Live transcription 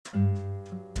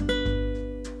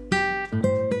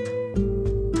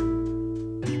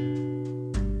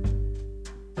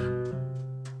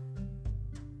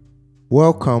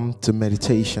Welcome to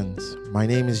Meditations. My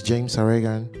name is James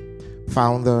Aregan,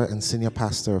 founder and senior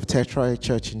pastor of Tetra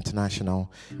Church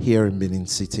International here in Benin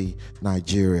City,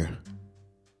 Nigeria.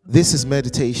 This is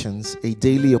Meditations, a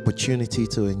daily opportunity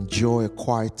to enjoy a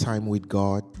quiet time with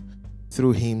God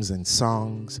through hymns and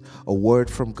songs, a word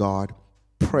from God,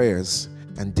 prayers,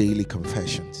 and daily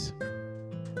confessions.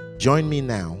 Join me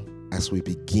now as we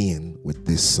begin with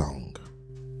this song.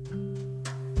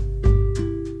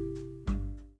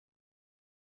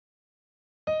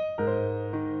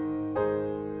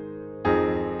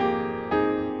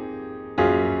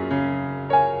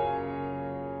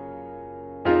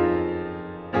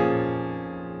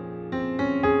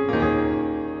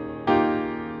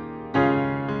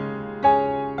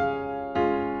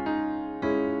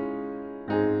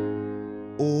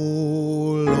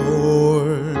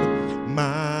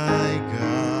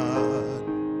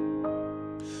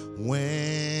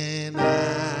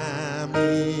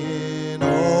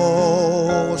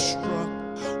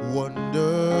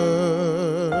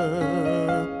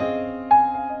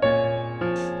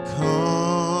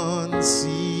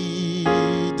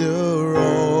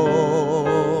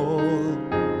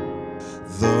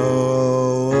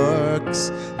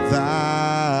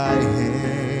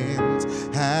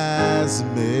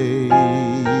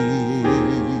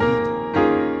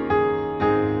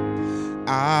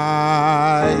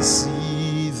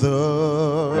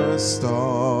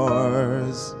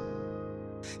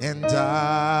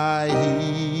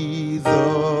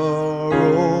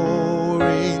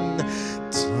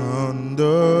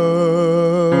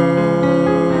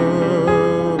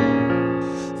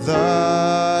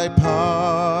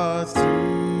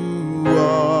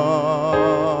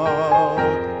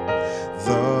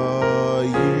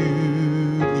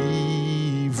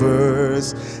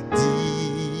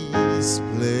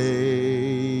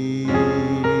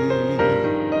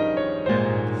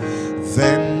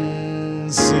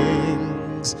 Then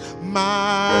sings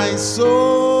my soul,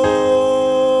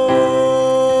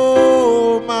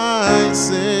 my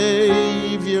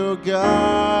Savior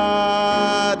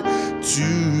God,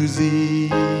 to thee.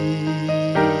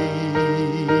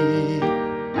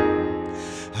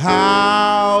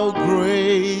 How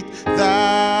great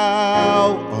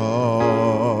thou art,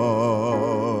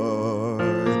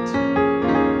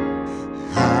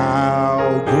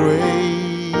 how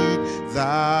great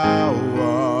thou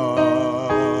art.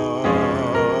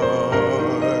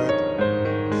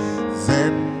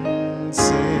 Then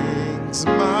sings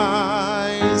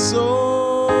my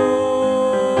soul,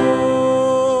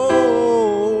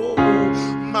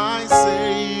 my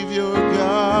Savior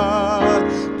God,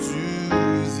 to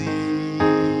thee.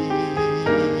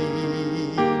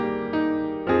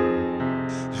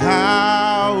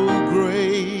 How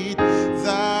great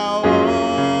thou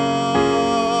art,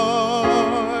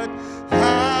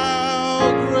 how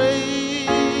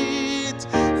great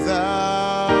thou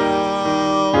art.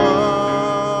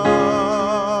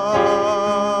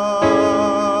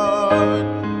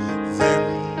 Then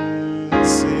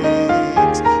sings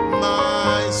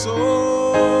my soul,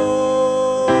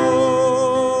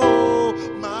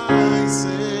 my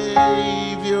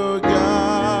Savior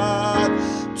God,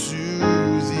 to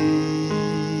thee.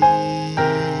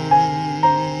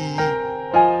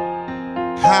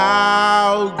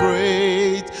 How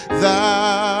great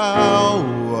thou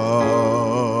art,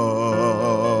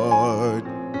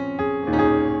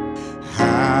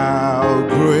 how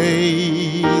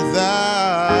great thou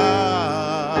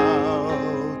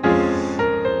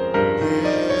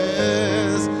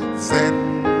is. Then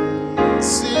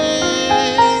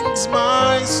sings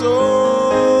my soul,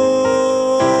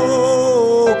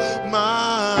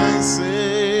 my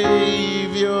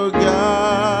Savior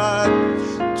God,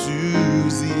 to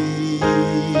thee.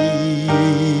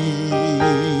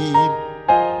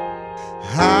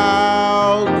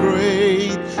 How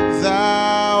great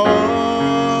thou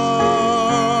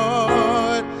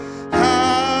art,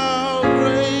 how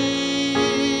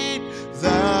great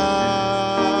thou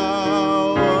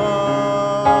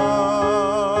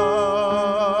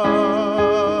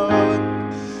art,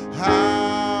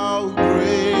 how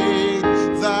great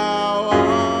thou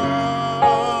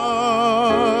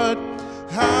art,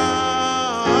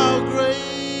 how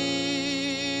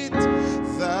great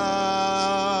thou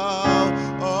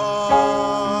art.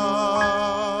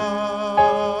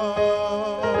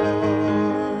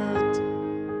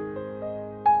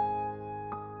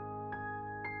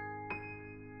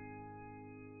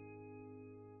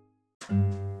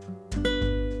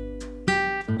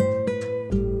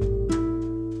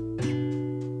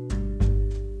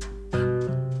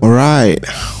 All right,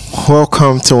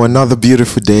 welcome to another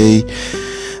beautiful day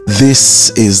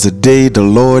This is the day the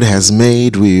Lord has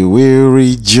made. We will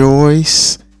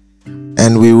rejoice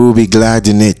and we will be glad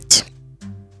in it.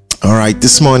 All right,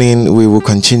 this morning we will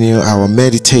continue our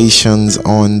meditations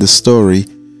on the story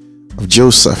of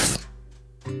Joseph.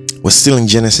 We're still in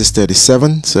Genesis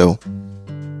 37, so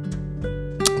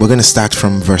we're going to start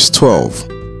from verse 12.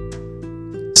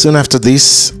 Soon after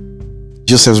this,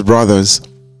 Joseph's brothers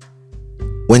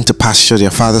went to pasture their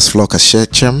father's flock at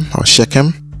Shechem.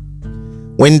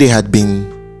 When they had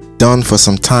been done for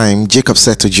some time, Jacob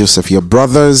said to Joseph, "Your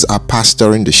brothers are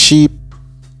pasturing the sheep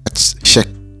at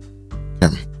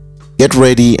Shechem. Get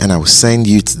ready and I will send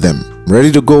you to them."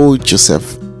 "Ready to go,"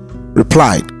 Joseph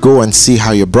replied. "Go and see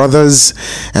how your brothers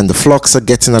and the flocks are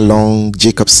getting along."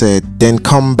 Jacob said, "Then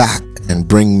come back and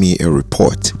bring me a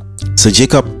report." So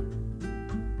Jacob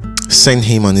sent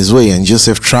him on his way, and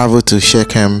Joseph traveled to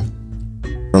Shechem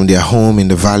from their home in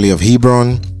the valley of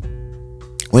Hebron.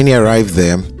 When he arrived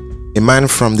there, a man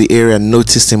from the area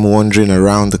noticed him wandering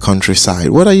around the countryside.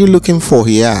 "What are you looking for?"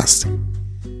 he asked.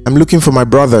 "I'm looking for my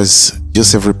brothers,"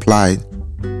 Joseph replied.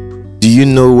 "Do you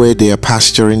know where they are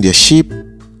pasturing their sheep?"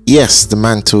 "Yes," the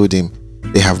man told him.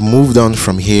 "They have moved on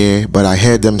from here, but I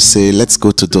heard them say, 'Let's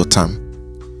go to Dothan.'"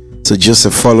 So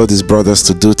Joseph followed his brothers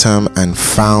to Dothan and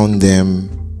found them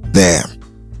there.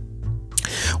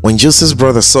 When Joseph's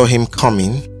brothers saw him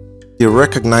coming, they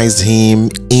recognized him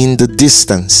in the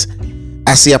distance.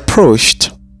 As he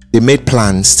approached, they made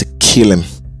plans to kill him.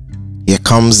 "Here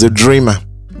comes the dreamer,"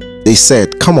 they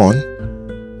said. "Come on,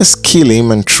 let's kill him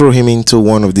and throw him into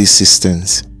one of these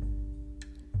cisterns.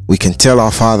 We can tell our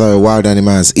father a wild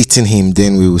animal has eaten him,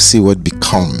 then we will see what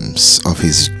becomes of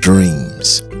his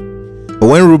dreams." But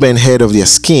when Reuben heard of their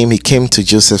scheme, he came to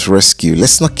Joseph's rescue.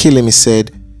 "Let's not kill him," he said.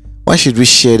 "Why should we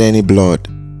shed any blood?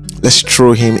 Let's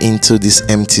throw him into this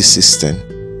empty cistern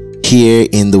here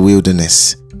in the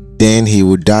wilderness. Then he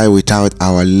will die without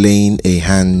our laying a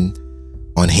hand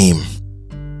on him."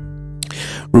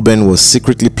 Reuben was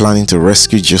secretly planning to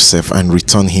rescue Joseph and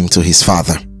return him to his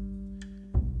father.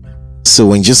 So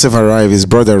when Joseph arrived, his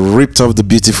brother ripped off the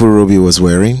beautiful robe he was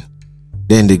wearing.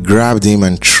 Then they grabbed him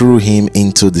and threw him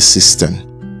into the cistern.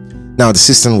 Now the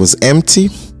cistern was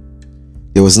empty.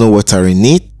 There was no water in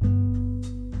it.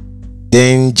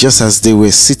 Then, just as they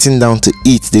were sitting down to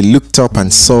eat, they looked up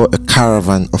and saw a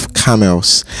caravan of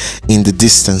camels in the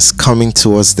distance coming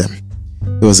towards them.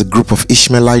 It was a group of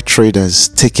Ishmaelite traders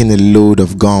taking a load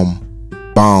of gum,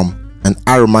 balm, and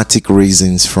aromatic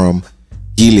raisins from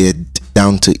Gilead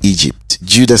down to Egypt.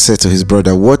 Judah said to his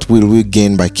brother, "What will we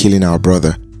gain by killing our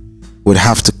brother? We'd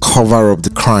have to cover up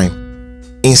the crime.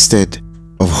 Instead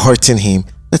of hurting him,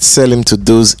 let's sell him to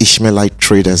those Ishmaelite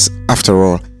traders. After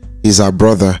all, he's our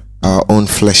brother, our own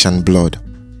flesh and blood."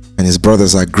 And his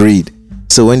brothers agreed.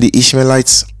 So when the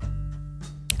Ishmaelites,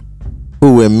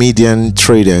 who were Midianite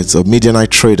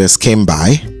traders, came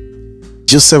by,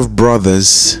 Joseph's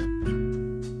brothers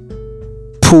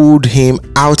pulled him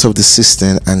out of the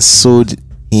cistern and sold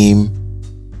him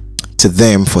to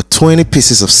them for 20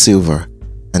 pieces of silver,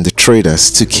 and the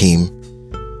traders took him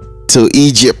to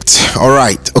Egypt. All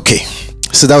right, okay.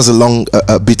 So that was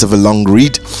a bit of a long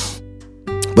read.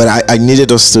 But I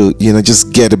needed us to,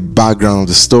 just get a background of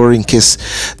the story in case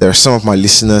there are some of my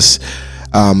listeners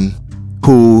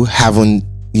who haven't,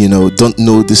 don't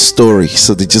know the story.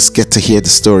 So they just get to hear the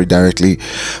story directly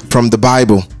from the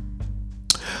Bible.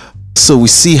 So we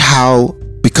see how,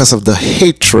 because of the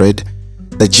hatred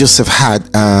that Joseph had,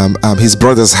 his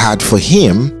brothers had for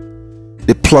him,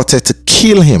 they plotted to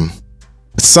kill him.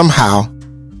 But somehow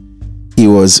he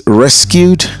was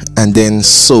rescued and then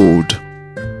sold.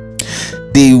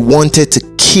 They wanted to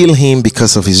kill him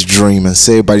because of his dream and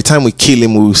say, by the time we kill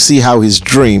him, we will see how his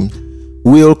dream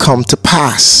will come to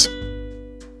pass.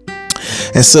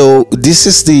 And so this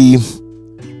is the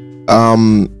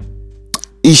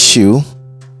issue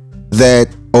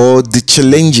or the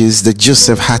challenges that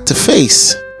Joseph had to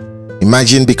face.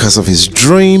 Imagine, because of his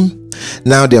dream,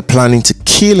 now they're planning to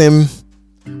kill him.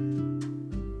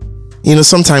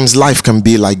 Sometimes life can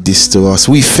be like this to us.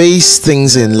 We face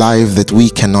things in life that we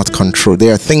cannot control.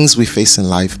 There are things we face in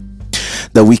life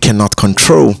that we cannot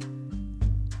control.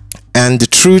 And the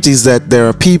truth is that there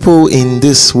are people in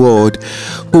this world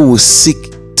who will seek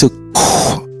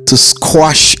to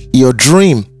squash your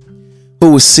dream,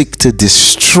 who will seek to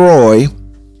destroy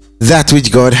that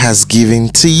which God has given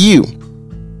to you.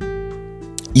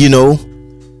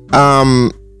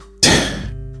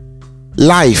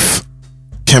 Life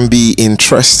can be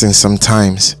interesting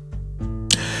sometimes.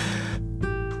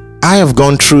 I have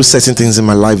gone through certain things in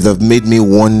my life that have made me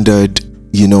wondered,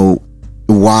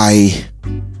 why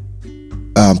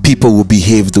people will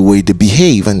behave the way they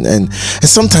behave, and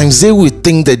sometimes they will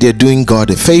think that they're doing God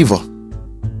a favor.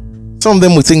 Some of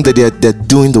them will think that they're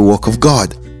doing the work of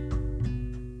God.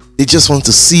 They just want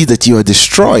to see that you are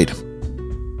destroyed.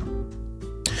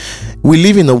 We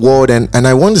live in a world, and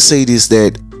I want to say this,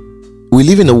 that we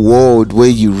live in a world where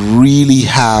you really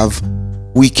have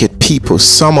wicked people.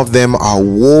 Some of them are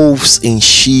wolves in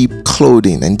sheep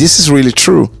clothing, and this is really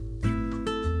true.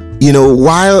 You know,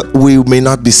 while we may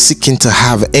not be seeking to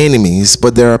have enemies,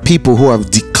 but there are people who have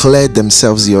declared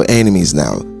themselves your enemies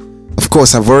now. Of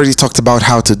course, I've already talked about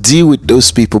how to deal with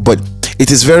those people, but it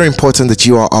is very important that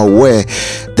you are aware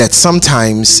that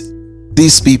sometimes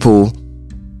these people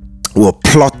will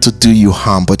plot to do you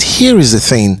harm. But here is the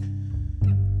thing: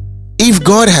 if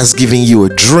God has given you a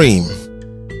dream,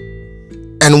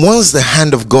 and once the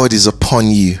hand of God is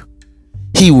upon you,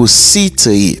 He will see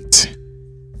to it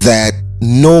that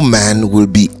no man will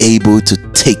be able to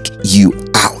take you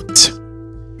out.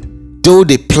 Though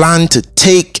they planned to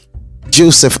take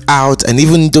Joseph out, and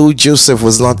even though Joseph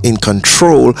was not in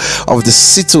control of the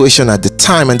situation at the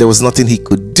time and there was nothing he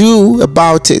could do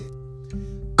about it,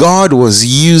 God was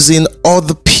using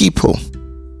other people,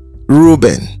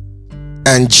 Reuben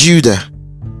and Judah,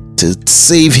 to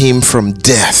save him from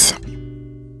death.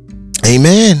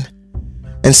 Amen.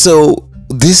 And so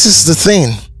this is the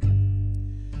thing.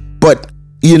 But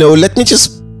let me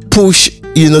just push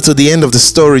to the end of the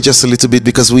story just a little bit,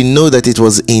 because we know that it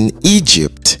was in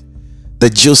Egypt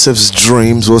that Joseph's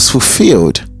dreams was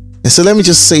fulfilled. And so let me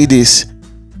just say this,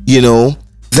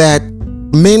 that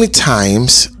many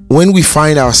times when we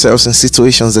find ourselves in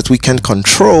situations that we can't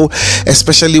control,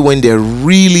 especially when they're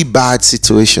really bad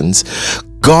situations,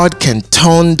 God can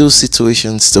turn those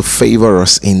situations to favor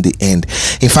us in the end.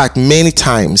 In fact, many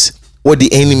times what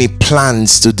the enemy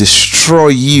plans to destroy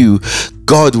you,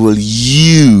 God will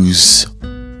use,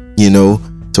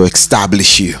 to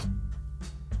establish you.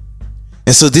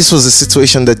 And so this was a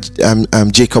situation that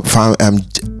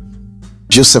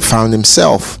Joseph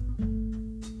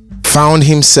found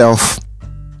himself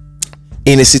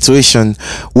in a situation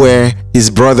where his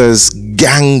brothers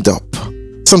ganged up.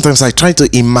 Sometimes I try to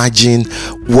imagine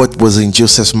what was in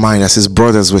Joseph's mind as his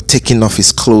brothers were taking off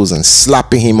his clothes and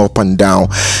slapping him up and down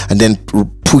and then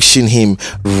pushing him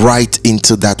right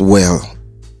into that well.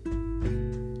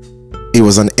 It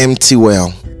was an empty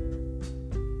well.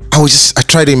 I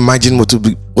try to imagine what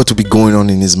would be going on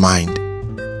in his mind.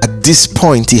 At this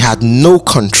point, he had no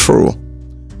control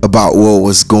about what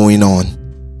was going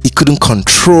on. He couldn't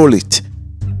control it.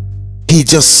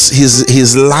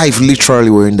 His life literally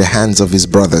were in the hands of his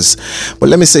brothers. But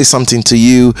let me say something to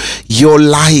you. Your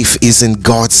life is in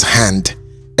God's hand,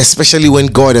 especially when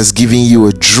God has given you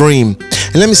a dream.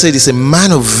 And let me say this: a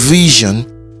man of vision,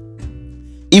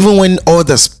 even when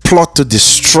others plot to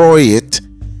destroy it,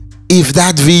 if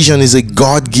that vision is a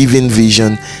God-given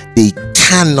vision, they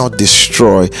cannot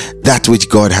destroy that which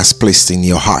God has placed in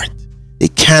your heart. They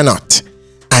cannot.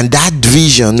 And that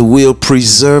vision will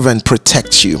preserve and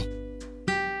protect you.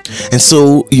 And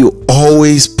so you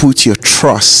always put your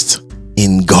trust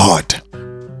in God.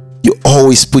 You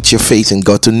always put your faith in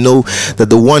God, to know that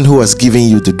the one who has given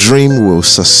you the dream will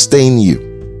sustain you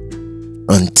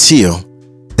until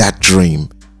that dream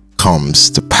comes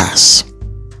to pass.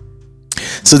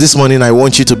 So this morning I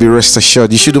want you to be rest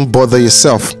assured. You shouldn't bother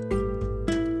yourself,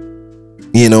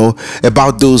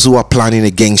 about those who are planning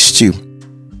against you.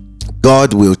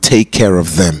 God will take care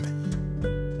of them.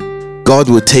 God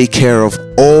will take care of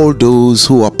all those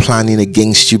who are planning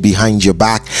against you behind your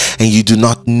back, and you do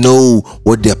not know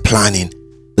what they're planning.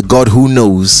 The God who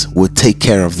knows will take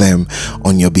care of them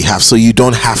on your behalf. So you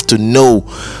don't have to know.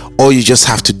 All you just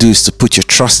have to do is to put your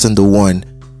trust in the one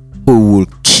who will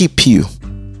keep you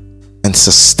and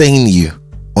sustain you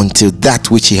until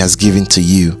that which He has given to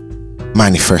you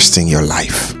manifests in your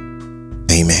life.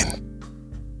 Amen.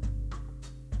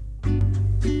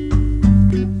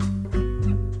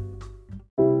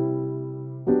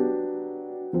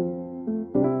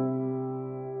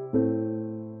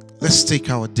 Let's take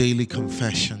our daily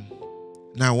confession.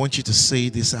 Now I want you to say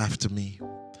this after me.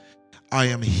 I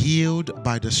am healed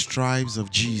by the stripes of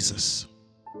Jesus.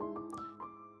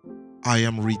 I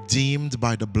am redeemed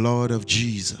by the blood of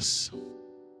Jesus.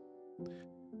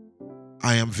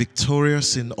 I am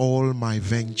victorious in all my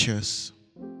ventures.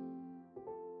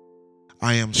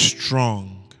 I am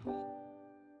strong.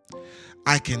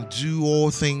 I can do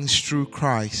all things through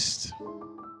Christ.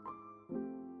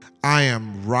 I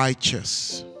am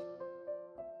righteous.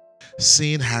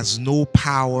 Sin has no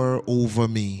power over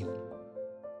me.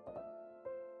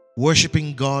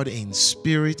 Worshiping God in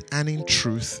spirit and in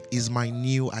truth is my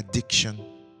new addiction.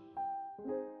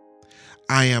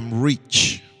 I am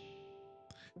rich.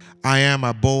 I am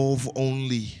above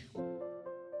only.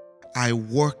 I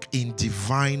work in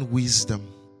divine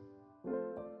wisdom.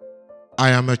 I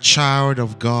am a child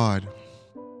of God.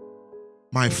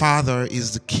 My Father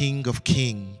is the King of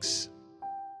Kings.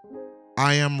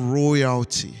 I am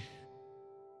royalty.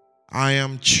 I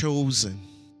am chosen.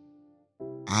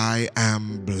 I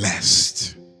am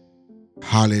blessed.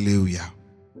 Hallelujah.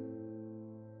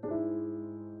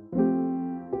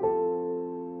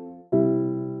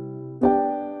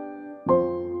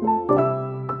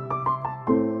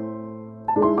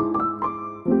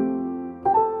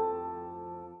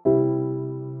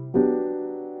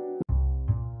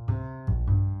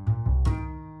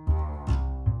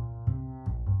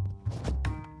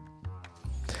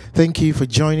 Thank you for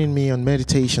joining me on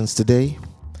Meditations today.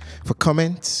 For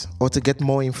comments or to get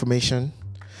more information,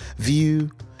 view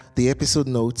the episode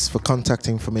notes for contact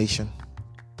information.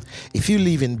 If you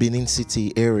live in Benin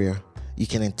City area, you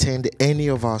can attend any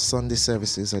of our Sunday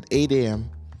services at 8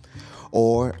 a.m.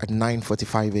 or at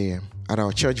 9:45 a.m. at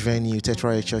our church venue,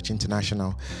 Tetraya Church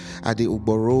International, at the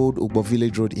Ugbo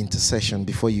Village Road intersection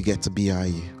before you get to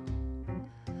BIU.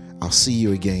 I'll see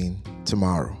you again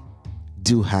tomorrow.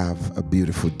 Do have a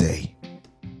beautiful day.